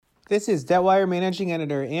This is Debtwire Managing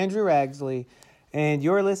Editor Andrew Ragsley, and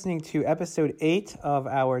you're listening to episode 8 of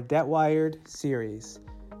our Debtwired series.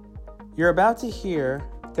 You're about to hear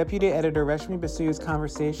Deputy Editor Reshmi Basu's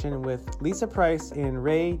conversation with Lisa Price and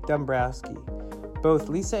Ray Dombrowski. Both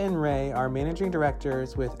Lisa and Ray are managing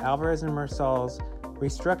directors with Alvarez & Marsal's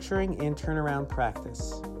restructuring and turnaround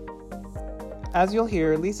practice. As you'll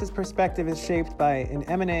hear, Lisa's perspective is shaped by an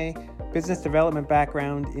M&A business development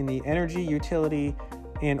background in the energy, utility,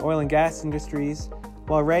 and oil and gas industries,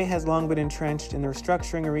 while Ray has long been entrenched in the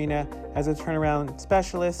restructuring arena as a turnaround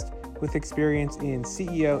specialist with experience in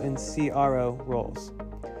CEO and CRO roles.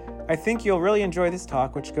 I think you'll really enjoy this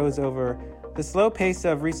talk, which goes over the slow pace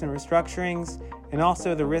of recent restructurings and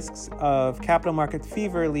also the risks of capital market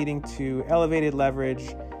fever leading to elevated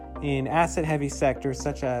leverage in asset-heavy sectors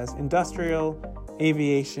such as industrial,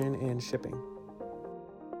 aviation, and shipping.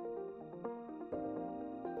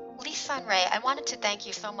 Lisa and Ray, I wanted to thank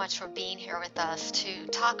you so much for being here with us to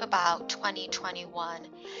talk about 2021.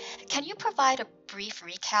 Can you provide a brief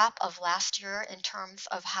recap of last year in terms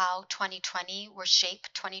of how 2020 will shape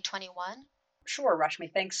 2021? Sure,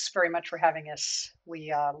 Rashmi. Thanks very much for having us.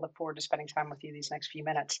 We look forward to spending time with you these next few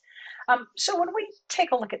minutes. So when we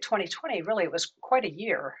take a look at 2020, really it was quite a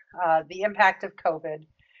year. The impact of COVID,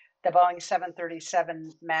 the Boeing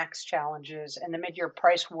 737 MAX challenges, and the mid-year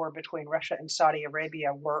price war between Russia and Saudi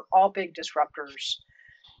Arabia were all big disruptors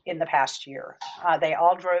in the past year. They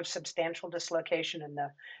all drove substantial dislocation in the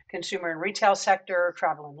consumer and retail sector,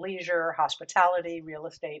 travel and leisure, hospitality, real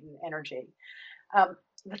estate, and energy.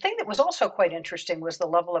 The thing that was also quite interesting was the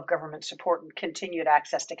level of government support and continued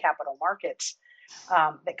access to capital markets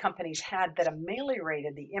that companies had that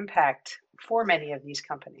ameliorated the impact for many of these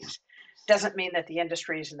companies. Doesn't mean that the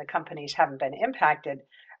industries and the companies haven't been impacted,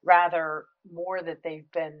 rather more that they've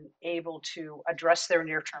been able to address their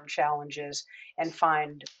near-term challenges and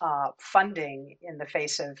find funding in the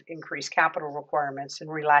face of increased capital requirements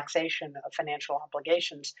and relaxation of financial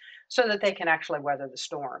obligations so that they can actually weather the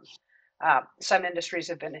storm. Some industries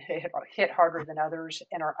have been hit harder than others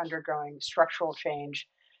and are undergoing structural change.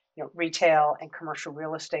 Retail and commercial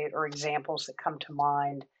real estate are examples that come to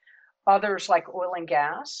mind. Others, like oil and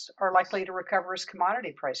gas, are likely to recover as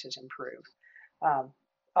commodity prices improve,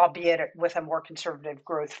 albeit with a more conservative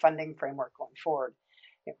growth funding framework going forward.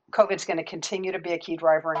 COVID is going to continue to be a key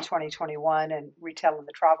driver in 2021, and retail and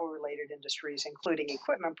the travel-related industries, including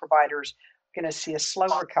equipment providers, are going to see a slow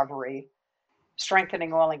recovery.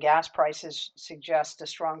 Strengthening oil and gas prices suggest a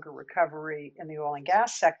stronger recovery in the oil and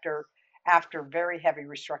gas sector after very heavy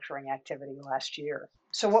restructuring activity last year.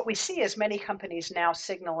 So what we see is many companies now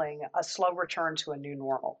signaling a slow return to a new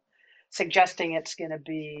normal, suggesting it's going to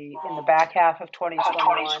be in the back half of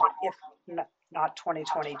 2021, if not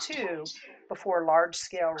 2022, before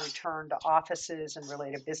large-scale return to offices and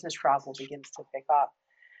related business travel begins to pick up.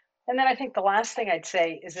 And then I think the last thing I'd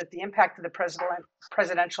say is that the impact of the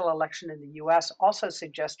presidential election in the U.S. also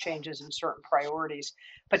suggests changes in certain priorities,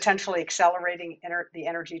 potentially accelerating the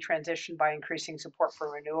energy transition by increasing support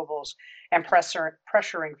for renewables and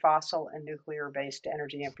pressuring fossil and nuclear-based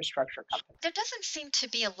energy infrastructure companies. There doesn't seem to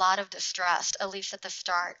be a lot of distress, at least at the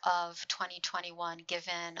start of 2021,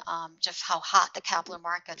 given just how hot the capital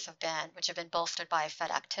markets have been, which have been bolstered by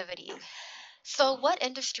Fed activity. So what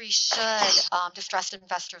industries should distressed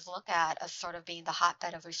investors look at as sort of being the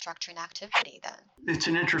hotbed of restructuring activity then? It's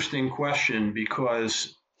an interesting question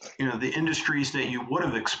because, the industries that you would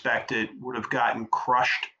have expected would have gotten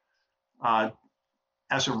crushed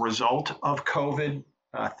as a result of COVID.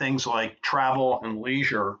 Things like travel and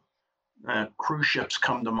leisure, cruise ships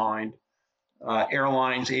come to mind,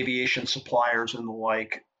 airlines, aviation suppliers, and the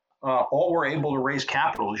like, all were able to raise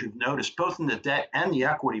capital, as you've noticed, both in the debt and the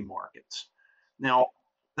equity markets. Now,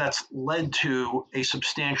 that's led to a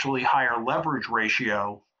substantially higher leverage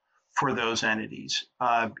ratio for those entities,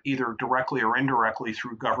 either directly or indirectly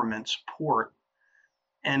through government support.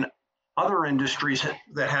 And other industries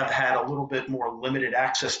that have had a little bit more limited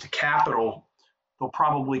access to capital, they'll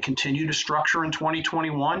probably continue to structure in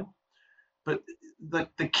 2021. But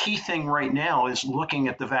the key thing right now is looking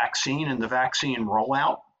at the vaccine and the vaccine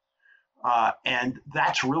rollout. And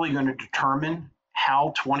that's really going to determine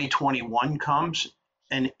how 2021 comes.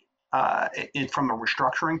 And from a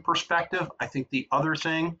restructuring perspective, I think the other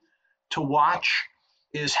thing to watch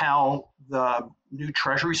is how the new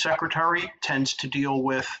Treasury Secretary tends to deal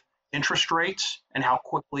with interest rates and how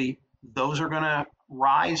quickly those are going to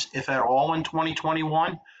rise, if at all, in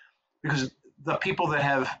 2021. Because the people that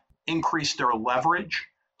have increased their leverage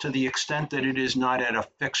to the extent that it is not at a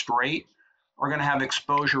fixed rate are going to have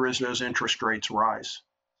exposure as those interest rates rise.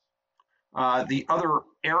 The other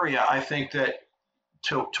area I think that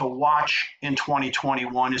to watch in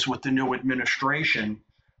 2021 is with the new administration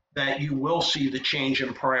that you will see the change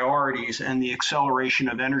in priorities and the acceleration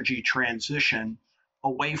of energy transition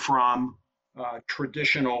away from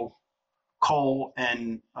traditional coal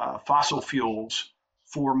and fossil fuels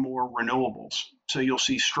for more renewables. So you'll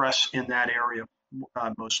see stress in that area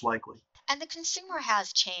most likely. And the consumer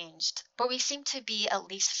has changed, but we seem to be at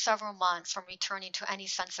least several months from returning to any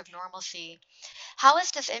sense of normalcy. How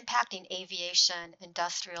is this impacting aviation,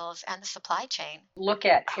 industrials, and the supply chain? Look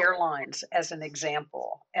at airlines as an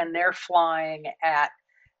example, and they're flying at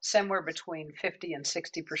somewhere between 50 and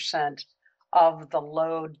 60% of the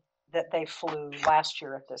load that they flew last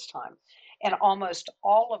year at this time. And almost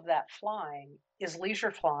all of that flying is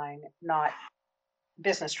leisure flying, not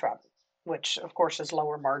business travel, which of course is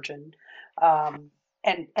lower margin.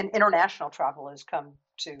 And international travel has come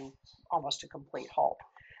to almost a complete halt.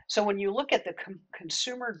 So when you look at the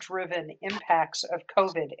consumer driven impacts of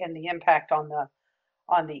COVID and the impact on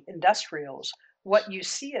the industrials, what you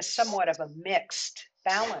see is somewhat of a mixed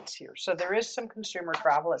balance here. So there is some consumer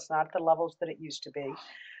travel. It's not at the levels that it used to be.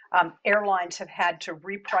 Airlines have had to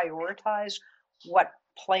reprioritize what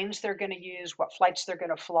planes they're going to use, what flights they're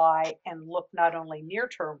going to fly, and look not only near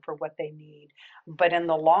term for what they need, but in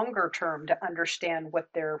the longer term to understand what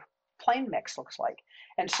their plane mix looks like.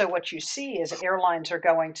 And so what you see is airlines are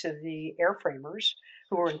going to the airframers,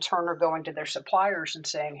 who are in turn are going to their suppliers and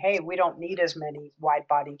saying, hey, we don't need as many wide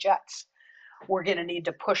body jets. We're going to need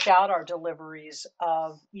to push out our deliveries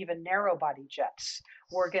of even narrow body jets.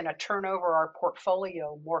 We're going to turn over our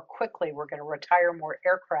portfolio more quickly. We're going to retire more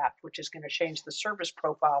aircraft, which is going to change the service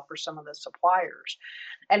profile for some of the suppliers.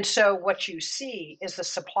 And so what you see is the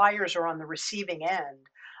suppliers are on the receiving end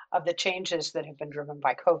of the changes that have been driven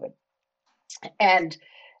by COVID. And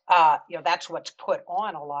that's what's put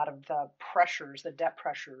on a lot of the pressures, the debt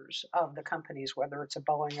pressures of the companies, whether it's a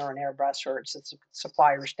Boeing or an Airbus or it's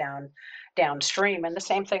suppliers downstream. And the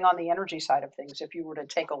same thing on the energy side of things. If you were to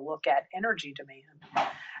take a look at energy demand,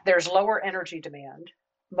 there's lower energy demand.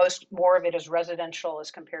 More of it is residential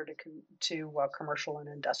as compared to commercial and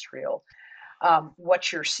industrial.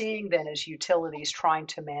 What you're seeing then is utilities trying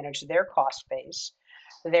to manage their cost base.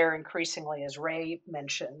 They're increasingly, as Ray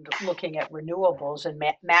mentioned, looking at renewables and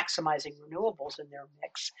maximizing renewables in their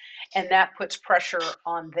mix. And that puts pressure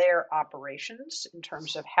on their operations in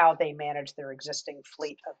terms of how they manage their existing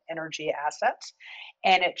fleet of energy assets.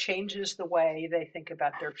 And it changes the way they think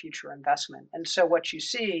about their future investment. And so what you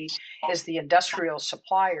see is the industrial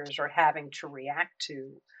suppliers are having to react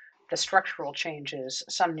to the structural changes,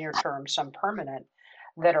 some near term, some permanent,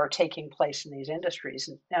 that are taking place in these industries.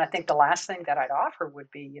 And I think the last thing that I'd offer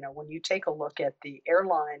would be, when you take a look at the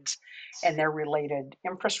airlines and their related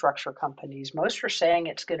infrastructure companies, most are saying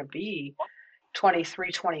it's going to be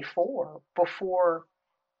 23, 24 before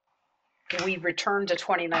we return to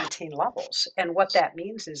 2019 levels. And what that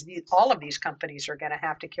means is all of these companies are going to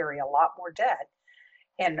have to carry a lot more debt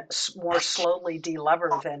and more slowly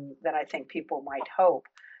de-lever than I think people might hope.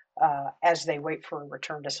 As they wait for a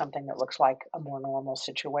return to something that looks like a more normal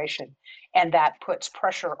situation. And that puts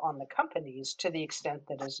pressure on the companies to the extent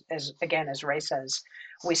that, as Ray says,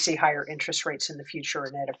 we see higher interest rates in the future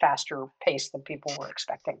and at a faster pace than people were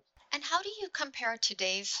expecting. And how do you compare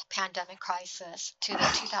today's pandemic crisis to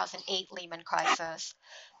the 2008 Lehman crisis?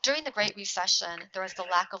 During the Great Recession, there was the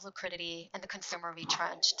lack of liquidity and the consumer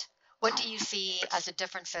retrenched. What do you see as the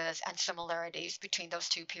differences and similarities between those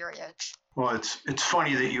two periods? Well, it's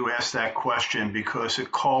funny that you asked that question because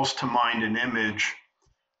it calls to mind an image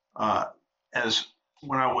as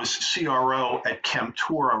when I was CRO at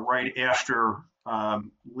Chemtura right after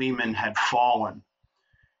Lehman had fallen.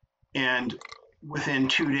 And within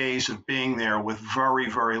 2 days of being there with very,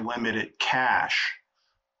 very limited cash,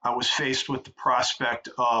 I was faced with the prospect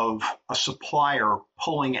of a supplier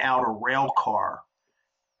pulling out a rail car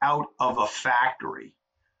out of a factory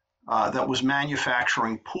that was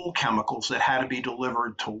manufacturing pool chemicals that had to be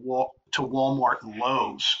delivered to Walmart and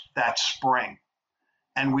Lowe's that spring.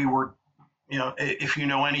 And we were, if you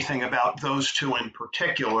know anything about those two in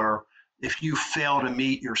particular, if you fail to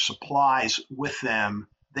meet your supplies with them,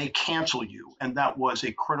 they cancel you. And that was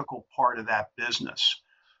a critical part of that business.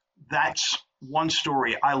 That's one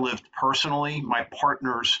story I lived personally. My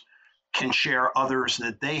partners can share others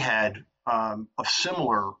that they had of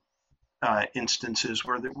similar instances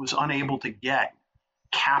where it was unable to get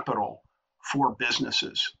capital for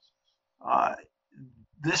businesses.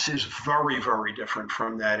 This is very, very different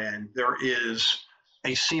from that end. There is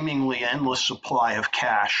a seemingly endless supply of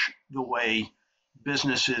cash the way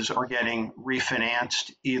businesses are getting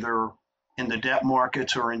refinanced either in the debt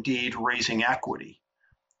markets or indeed raising equity.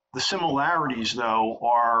 The similarities, though,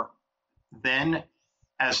 are then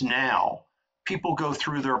as now, people go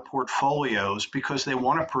through their portfolios because they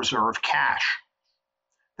want to preserve cash.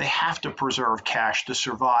 They have to preserve cash to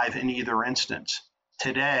survive in either instance.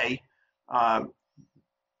 Today, uh,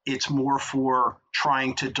 it's more for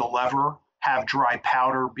trying to delever, have dry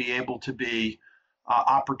powder, be able to be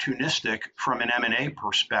opportunistic from an M&A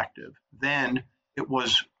perspective. Then it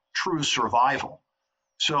was true survival.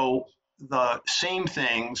 So the same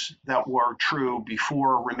things that were true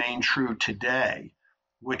before remain true today,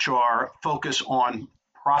 which are focus on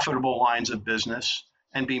profitable lines of business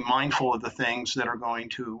and be mindful of the things that are going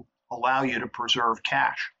to allow you to preserve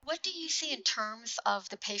cash. What do you see in terms of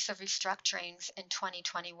the pace of restructurings in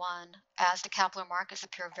 2021 as the capital markets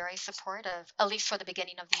appear very supportive, at least for the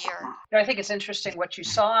beginning of the year? I think it's interesting what you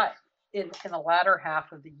saw in the latter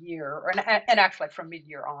half of the year, and actually from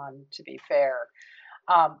mid-year on, to be fair,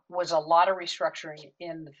 was a lot of restructuring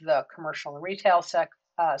in the commercial and retail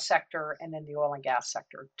sector and in the oil and gas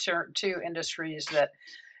sector, two industries that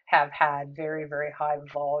have had very, very high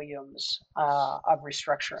volumes of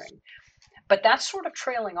restructuring. But that's sort of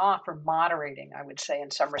trailing off or moderating, I would say,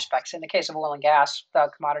 in some respects. In the case of oil and gas, the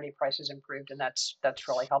commodity prices improved, and that's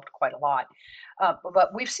really helped quite a lot.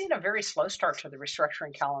 But we've seen a very slow start to the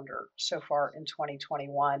restructuring calendar so far in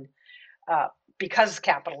 2021 because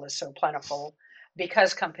capital is so plentiful,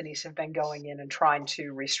 because companies have been going in and trying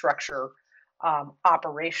to restructure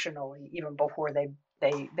operationally even before they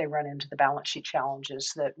run into the balance sheet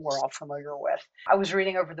challenges that we're all familiar with. I was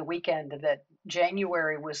reading over the weekend that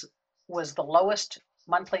January was the lowest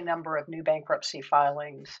monthly number of new bankruptcy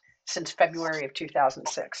filings since February of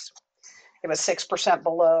 2006. It was 6%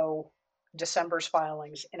 below December's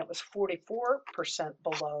filings, and it was 44%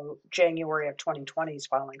 below January of 2020's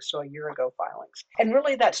filings, so a year ago filings. And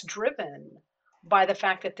really that's driven by the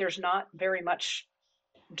fact that there's not very much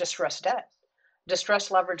distressed debt. Distressed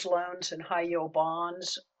leverage loans and high yield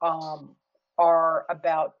bonds have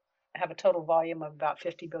a total volume of about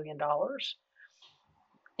 $50 billion.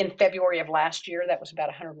 In February of last year, that was about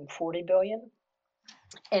 140 billion.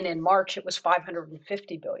 And in March, it was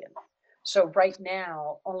 550 billion. So right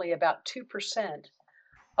now, only about 2%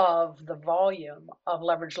 of the volume of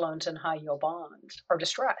leverage loans and high yield bonds are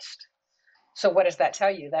distressed. So what does that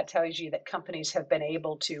tell you? That tells you that companies have been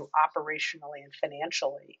able to operationally and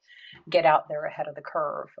financially get out there ahead of the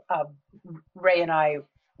curve. Ray and I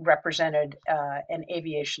represented an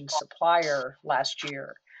aviation supplier last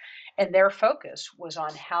year, and their focus was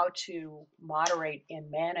on how to moderate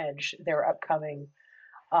and manage their upcoming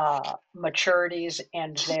maturities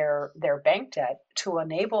and their bank debt to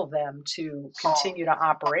enable them to continue to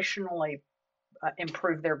operationally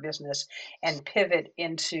improve their business and pivot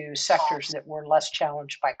into sectors that were less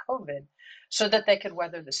challenged by COVID so that they could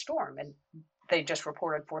weather the storm. And they just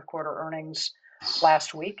reported fourth quarter earnings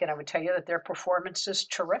last week, and I would tell you that their performance is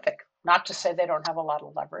terrific. Not to say they don't have a lot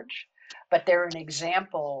of leverage, but they're an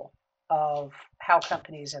example of how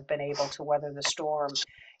companies have been able to weather the storm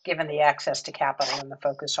given the access to capital and the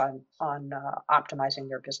focus on optimizing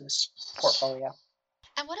their business portfolio.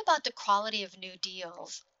 And what about the quality of new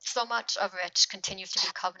deals? So much of which continues to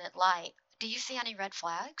be covenant light. Do you see any red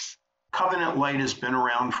flags? Covenant light has been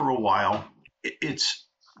around for a while.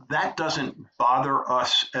 That doesn't bother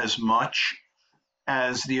us as much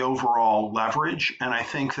as the overall leverage. And I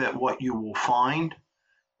think that what you will find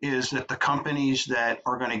is that the companies that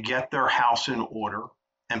are going to get their house in order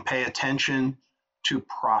and pay attention to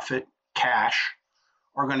profit, cash,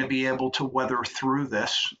 are going to be able to weather through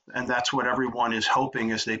this. And that's what everyone is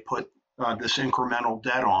hoping as they put this incremental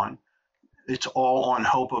debt on. It's all on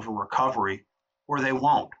hope of a recovery, or they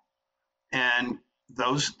won't. And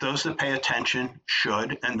those that pay attention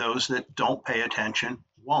should, and those that don't pay attention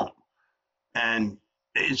won't. And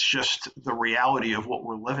it's just the reality of what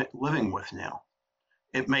we're living with now.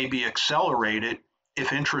 It may be accelerated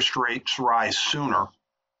if interest rates rise sooner,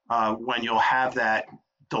 when you'll have that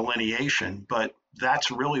delineation. But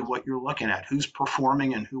that's really what you're looking at: who's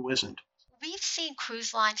performing and who isn't. We've seen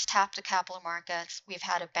cruise lines tap the capital markets. We've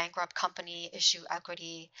had a bankrupt company issue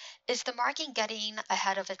equity. Is the market getting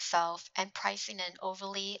ahead of itself and pricing an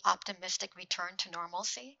overly optimistic return to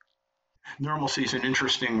normalcy? Normalcy is an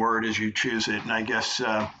interesting word as you choose it. And I guess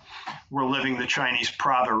we're living the Chinese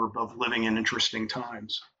proverb of living in interesting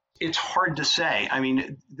times. It's hard to say. I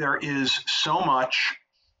mean, there is so much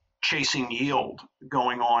chasing yield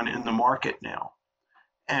going on in the market now.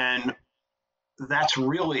 And that's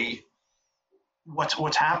really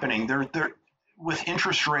what's happening. They're with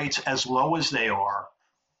interest rates as low as they are,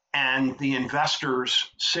 and the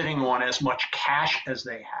investors sitting on as much cash as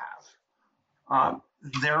they have.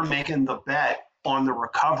 They're making the bet on the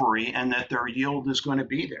recovery and that their yield is going to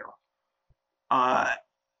be there.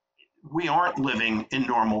 We aren't living in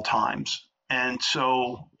normal times. And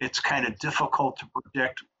so it's kind of difficult to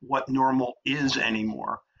predict what normal is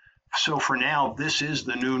anymore. So for now, this is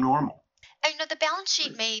the new normal. And the balance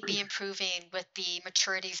sheet may be improving with the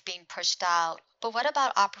maturities being pushed out, but what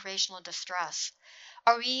about operational distress?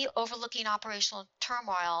 Are we overlooking operational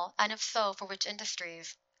turmoil? And if so, for which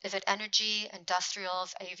industries? Is it energy,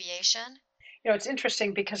 industrials, aviation? It's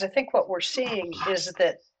interesting because I think what we're seeing is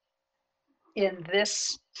that in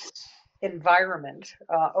this environment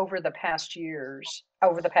over the past year,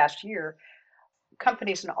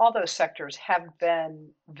 companies in all those sectors have been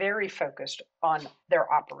very focused on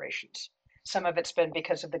their operations. Some of it's been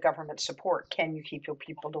because of the government support. Can you keep your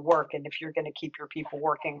people to work? And if you're going to keep your people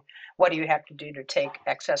working, what do you have to do to take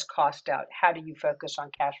excess cost out? How do you focus on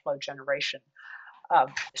cash flow generation?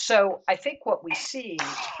 So I think what we see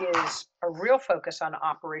is a real focus on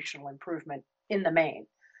operational improvement in the main.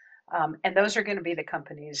 And those are going to be the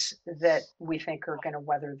companies that we think are going to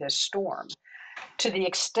weather this storm. To the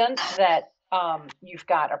extent that you've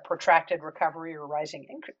got a protracted recovery or rising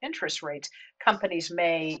interest rates, companies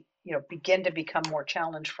may begin to become more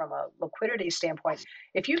challenged from a liquidity standpoint.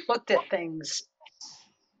 If you looked at things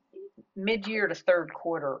mid-year to third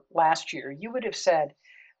quarter last year, you would have said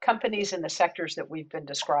companies in the sectors that we've been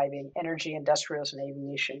describing, energy, industrials, and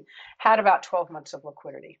aviation, had about 12 months of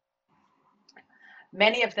liquidity.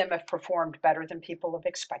 Many of them have performed better than people have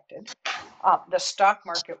expected. The stock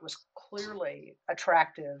market was clearly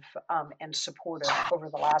attractive and supportive over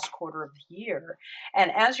the last quarter of the year. And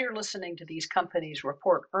as you're listening to these companies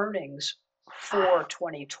report earnings for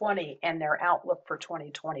 2020 and their outlook for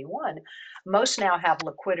 2021, most now have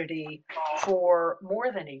liquidity for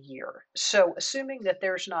more than a year. So assuming that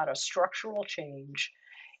there's not a structural change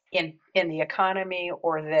in the economy,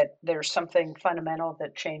 or that there's something fundamental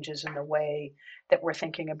that changes in the way that we're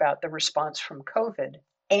thinking about the response from COVID,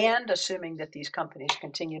 and assuming that these companies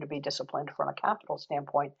continue to be disciplined from a capital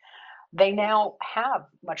standpoint, they now have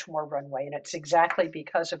much more runway, and it's exactly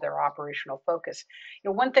because of their operational focus.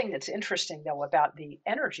 One thing that's interesting, though, about the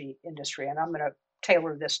energy industry, and I'm going to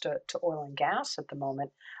tailor this to oil and gas at the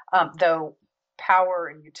moment, though power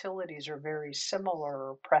and utilities are very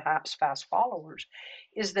similar, perhaps fast followers,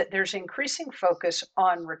 is that there's increasing focus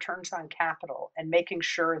on returns on capital and making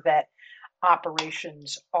sure that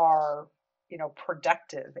operations are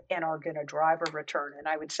productive and are going to drive a return. And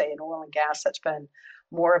I would say in oil and gas, that's been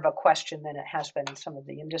more of a question than it has been in some of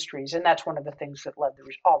the industries. And that's one of the things that led to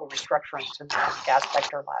all the restructurings in the oil and gas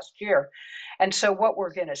sector last year. And so what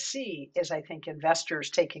we're going to see is, I think, investors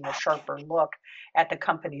taking a sharper look at the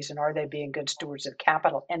companies and are they being good stewards of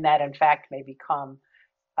capital? And that, in fact, may become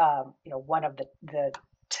one of the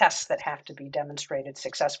tests that have to be demonstrated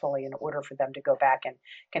successfully in order for them to go back and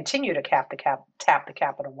continue to tap the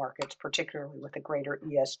capital markets, particularly with a greater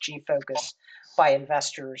ESG focus by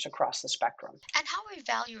investors across the spectrum. And how are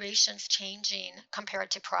valuations changing compared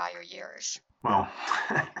to prior years? Well,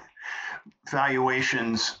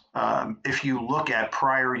 valuations, if you look at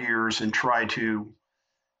prior years and try to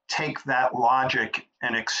take that logic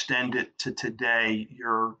and extend it to today,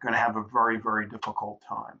 you're going to have a very, very difficult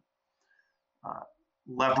time.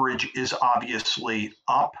 Leverage is obviously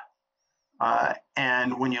up.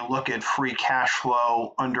 And when you look at free cash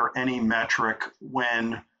flow under any metric,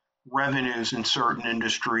 when revenues in certain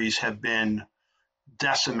industries have been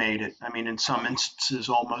decimated, I mean, in some instances,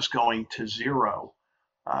 almost going to zero,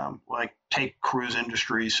 like take cruise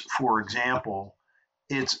industries, for example,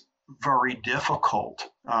 it's very difficult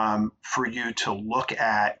for you to look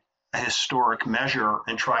at a historic measure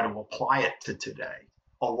and try to apply it to today.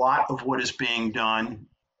 A lot of what is being done,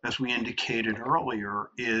 as we indicated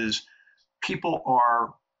earlier, is people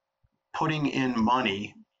are putting in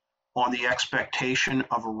money on the expectation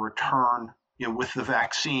of a return, with the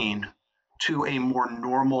vaccine to a more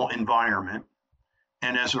normal environment.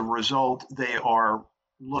 And as a result, they are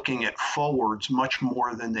looking at forwards much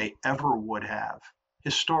more than they ever would have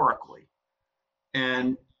historically.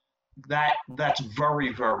 And that's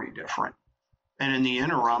very, very different. And in the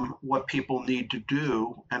interim, what people need to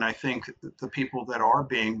do, and I think the people that are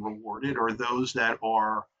being rewarded are those that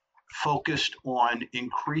are focused on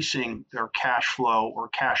increasing their cash flow or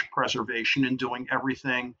cash preservation and doing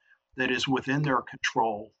everything that is within their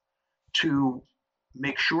control to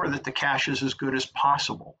make sure that the cash is as good as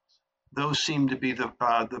possible. Those seem to be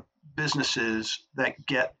the businesses that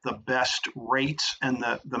get the best rates and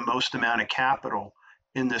the most amount of capital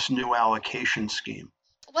in this new allocation scheme.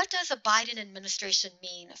 What does a Biden administration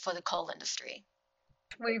mean for the coal industry?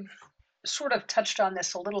 We've sort of touched on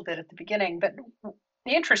this a little bit at the beginning, but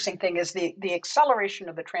The interesting thing is the acceleration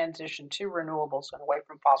of the transition to renewables and away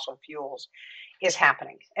from fossil fuels is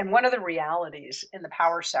happening. And one of the realities in the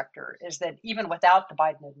power sector is that even without the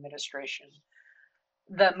Biden administration,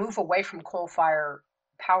 the move away from coal fire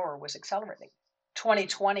power was accelerating.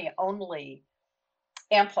 2020 only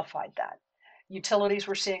amplified that. Utilities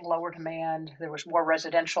were seeing lower demand. There was more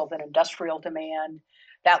residential than industrial demand.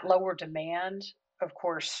 That lower demand, of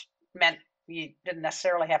course, meant you didn't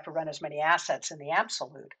necessarily have to run as many assets in the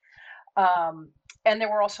absolute. And there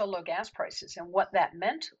were also low gas prices. And what that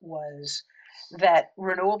meant was that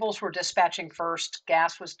renewables were dispatching first,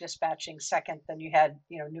 gas was dispatching second, then you had,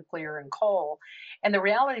 nuclear and coal. And the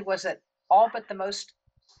reality was that all but the most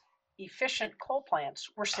efficient coal plants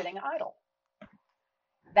were sitting idle.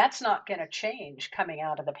 That's not going to change coming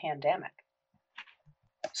out of the pandemic.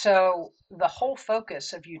 So the whole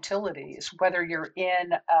focus of utilities, whether you're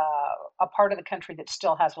in a part of the country that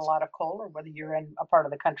still has a lot of coal, or whether you're in a part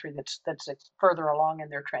of the country that's further along in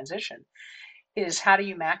their transition, is how do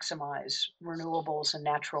you maximize renewables and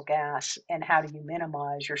natural gas, and how do you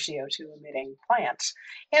minimize your CO2 emitting plants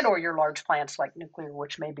and or your large plants like nuclear,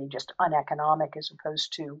 which may be just uneconomic as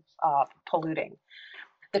opposed to polluting.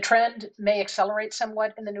 The trend may accelerate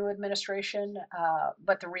somewhat in the new administration,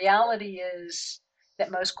 but the reality is that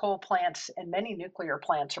most coal plants and many nuclear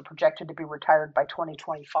plants are projected to be retired by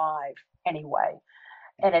 2025 anyway.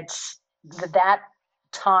 And it's that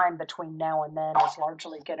time between now and then is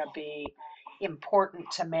largely going to be important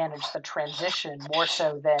to manage the transition more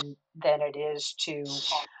so than it is to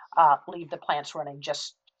leave the plants running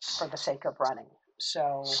just for the sake of running.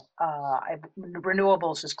 So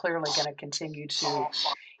renewables is clearly going to continue to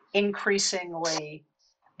increasingly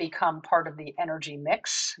become part of the energy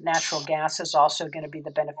mix. Natural gas is also going to be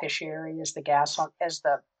the beneficiary as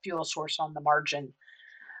the fuel source on the margin.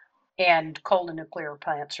 And coal and nuclear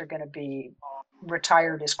plants are going to be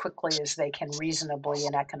retired as quickly as they can reasonably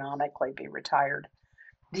and economically be retired.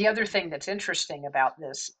 The other thing that's interesting about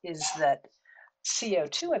this is that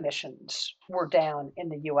CO2 emissions were down in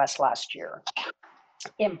the US last year,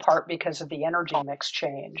 in part because of the energy mix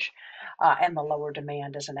change and the lower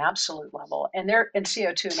demand as an absolute level. And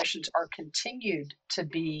CO2 emissions are continued to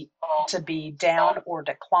be down or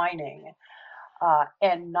declining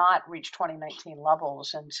and not reach 2019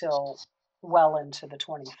 levels until well into the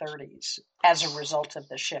 2030s as a result of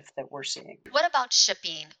the shift that we're seeing. What about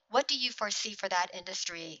shipping? What do you foresee for that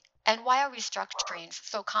industry? And why are restructurings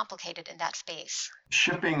so complicated in that space?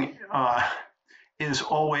 Shipping has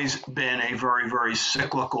always been a very, very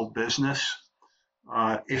cyclical business.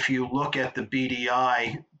 If you look at the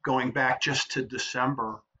BDI going back just to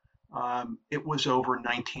December, it was over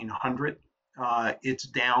 1900. It's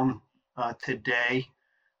down today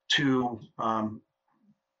to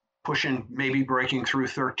pushing, maybe breaking through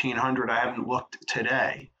 1300. I haven't looked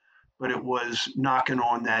today, but it was knocking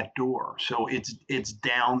on that door. So it's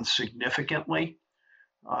down significantly.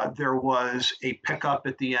 There was a pickup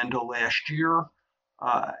at the end of last year,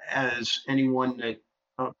 as anyone that,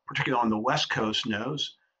 particularly on the West Coast,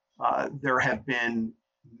 knows. There have been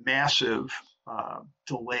massive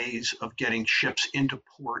delays of getting ships into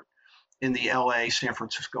port in the LA, San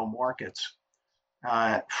Francisco markets,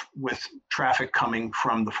 with traffic coming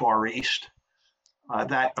from the Far East.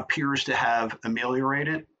 That appears to have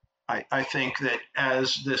ameliorated. I think that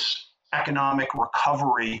as this economic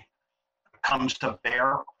recovery comes to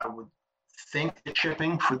bear, I would think that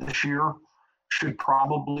shipping for this year should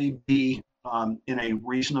probably be in a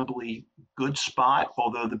reasonably good spot,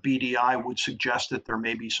 although the BDI would suggest that there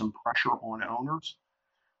may be some pressure on owners.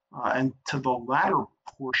 And to the latter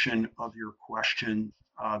portion of your question,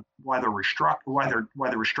 why the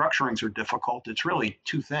restructurings are difficult, it's really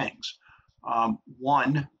two things.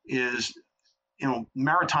 One is,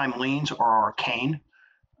 maritime liens are arcane,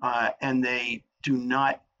 and they do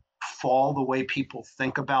not fall the way people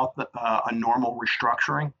think about a normal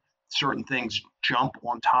restructuring. Certain things jump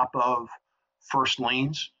on top of first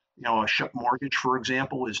liens. A ship mortgage, for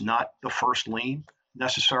example, is not the first lien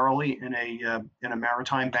necessarily in a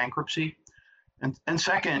maritime bankruptcy. And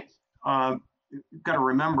second, you've got to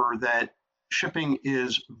remember that shipping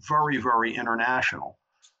is very, very international.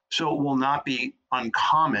 So it will not be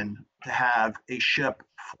uncommon to have a ship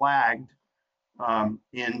flagged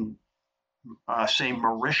in, say,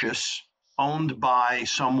 Mauritius, owned by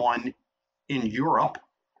someone in Europe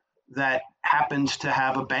that happens to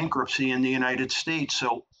have a bankruptcy in the United States.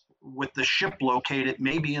 So with the ship located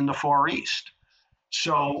maybe in the Far East.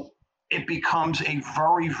 So it becomes a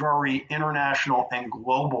very, very international and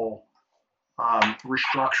global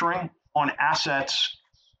restructuring on assets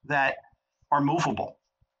that are movable.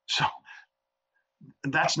 So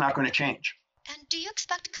that's not going to change. And do you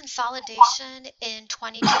expect consolidation in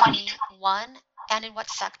 2021, and in what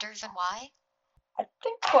sectors and why? I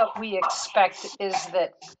think what we expect is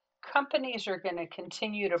that companies are going to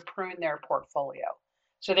continue to prune their portfolio.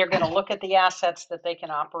 So they're going to look at the assets that they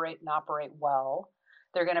can operate and operate well.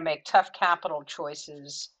 They're going to make tough capital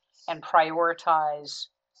choices and prioritize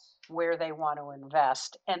where they want to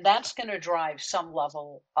invest. And that's going to drive some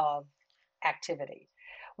level of activity.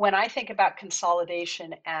 When I think about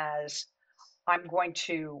consolidation as I'm going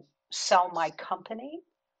to sell my company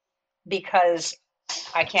because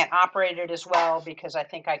I can't operate it as well, because I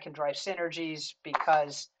think I can drive synergies,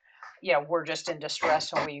 because we're just in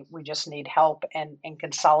distress and we just need help, and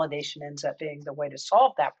consolidation ends up being the way to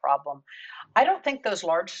solve that problem. I don't think those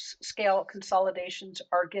large scale consolidations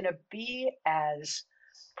are going to be as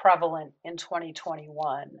prevalent in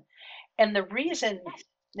 2021. And the reason,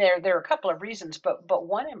 there are a couple of reasons, but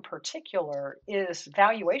one in particular is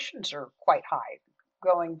valuations are quite high.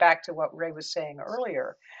 Going back to what Ray was saying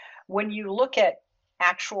earlier, when you look at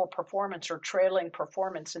actual performance or trailing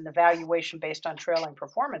performance in the valuation based on trailing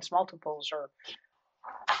performance, multiples are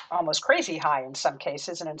almost crazy high in some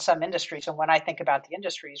cases and in some industries. And when I think about the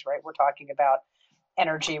industries, right, we're talking about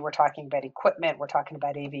energy, we're talking about equipment, we're talking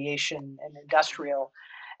about aviation and industrial.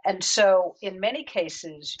 And so in many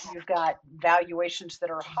cases, you've got valuations that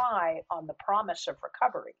are high on the promise of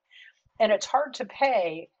recovery. And it's hard to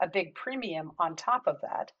pay a big premium on top of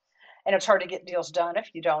that. And it's hard to get deals done if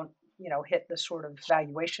you don't, hit the sort of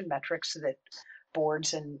valuation metrics that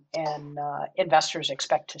boards and investors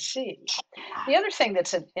expect to see. The other thing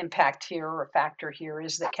that's an impact here, or a factor here,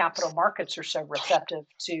 is that capital markets are so receptive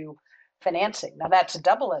to financing. Now, that's a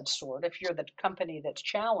double-edged sword. If you're the company that's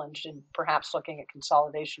challenged and perhaps looking at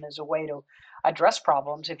consolidation as a way to address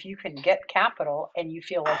problems, if you can get capital and you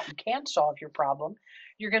feel like you can solve your problem,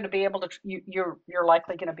 you're going to be able to. You're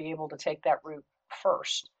likely going to be able to take that route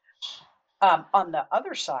first. On the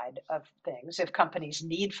other side of things, if companies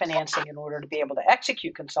need financing in order to be able to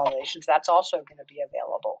execute consolidations, that's also going to be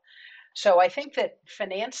available. So I think that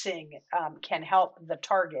financing can help the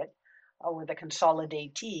target or the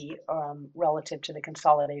consolidatee relative to the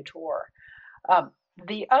consolidator.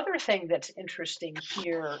 The other thing that's interesting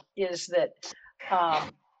here is that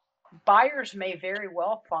buyers may very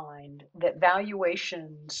well find that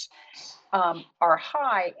valuations are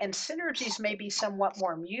high and synergies may be somewhat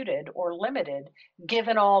more muted or limited,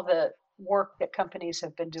 given all the work that companies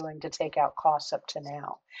have been doing to take out costs up to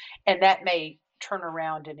now. And that may turn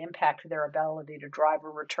around and impact their ability to drive a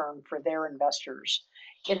return for their investors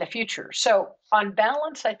in the future. So on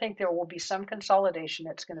balance, I think there will be some consolidation.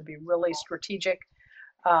 It's going to be really strategic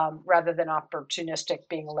rather than opportunistic,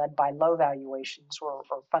 being led by low valuations or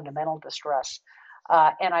fundamental distress.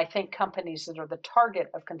 And I think companies that are the target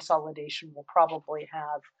of consolidation will probably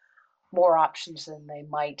have more options than they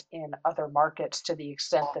might in other markets, to the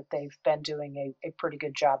extent that they've been doing a pretty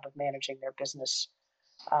good job of managing their business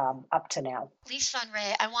up to now. Lisa and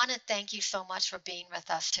Ray, I want to thank you so much for being with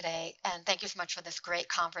us today, and thank you so much for this great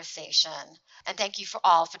conversation. And thank you for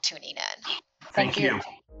all for tuning in. Thank you.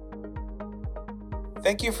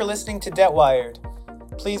 Thank you for listening to Debt Wired.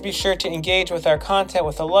 Please be sure to engage with our content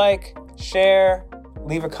with a like, share,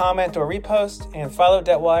 leave a comment or repost, and follow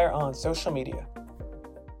DebtWire on social media.